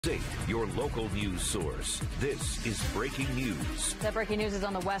Your local news source. This is breaking news. The breaking news is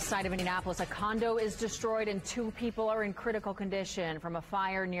on the west side of Indianapolis. A condo is destroyed and 2 people are in critical condition from a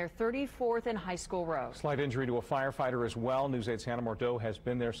fire near 34th and High School Road. Slight injury to a firefighter as well. News 8's Hannah Mordeau has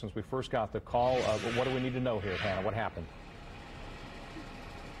been there since we first got the call. What do we need to know here, Hannah? What happened?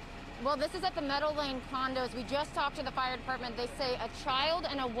 Well, this is at the Meadow Lane condos. We just talked to the fire department. They say a child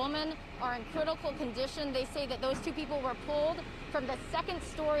and a woman are in critical condition. They say that those 2 people were pulled from the 2nd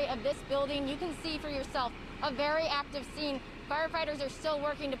story of this building. You can see for yourself a very active scene. Firefighters are still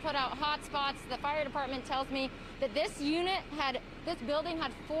working to put out hot spots. The fire department tells me that this building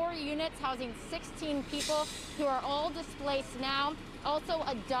had 4 units housing 16 people who are all displaced now. Also,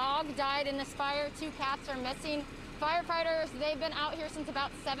 a dog died in this fire. 2 cats are missing. Firefighters, they've been out here since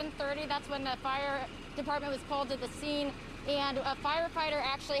about 7:30. That's when the fire department was called to the scene. And a firefighter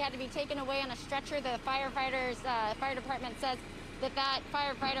actually had to be taken away on a stretcher. The fire department says that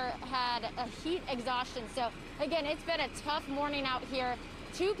firefighter had a heat exhaustion. So again, it's been a tough morning out here.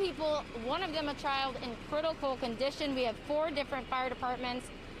 2 people, one of them a child, in critical condition. We have 4 different fire departments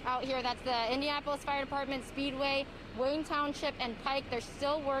out here. That's the Indianapolis Fire Department, Speedway, Wayne Township, and Pike. They're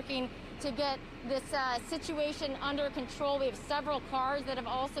still working to get this situation under control. We have several cars that have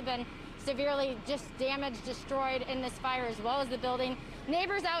also been severely just damaged, destroyed in this fire, as well as the building.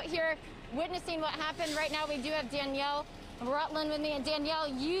 Neighbors out here witnessing what happened. Right now we do have Danielle Rutland with me. And Danielle,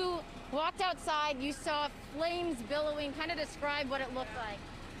 you walked outside, you saw flames billowing. Kind of describe what it looked like.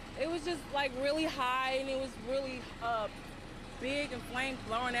 It was just like really high, and it was really big, and flames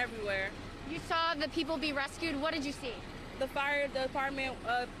blowing everywhere. You saw the people be rescued. What did you see? The fire department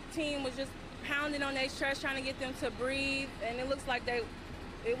team was just pounding on their chest, trying to get them to breathe, and it looked like it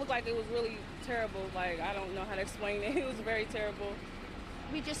was really terrible. Like, I don't know how to explain it. It was very terrible.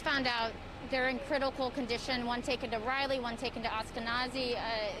 We just found out they're in critical condition. One taken to Riley, one taken to Ashkenazi.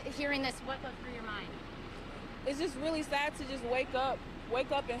 Hearing this, what goes through your mind? It's just really sad to just wake up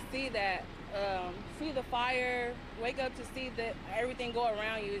and see that, see the fire, wake up to see that everything go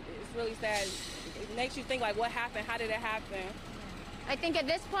around you. It's really sad. It makes you think, like, what happened? How did it happen? I think at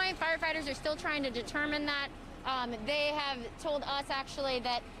this point, firefighters are still trying to determine that. They have told us, actually,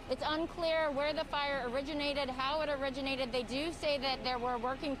 that it's unclear where the fire originated, how it originated. They do say that there were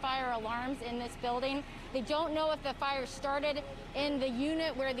working fire alarms in this building. They don't know if the fire started in the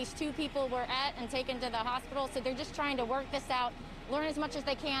unit where these 2 people were at and taken to the hospital. So they're just trying to work this out, learn as much as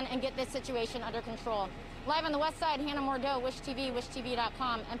they can, and get this situation under control. Live on the west side, Hannah Mordeau, Wish TV,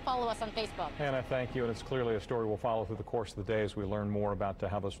 wishtv.com, and follow us on Facebook. Hannah, thank you. And it's clearly a story we'll follow through the course of the day as we learn more about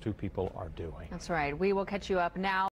how those 2 people are doing. That's right. We will catch you up now.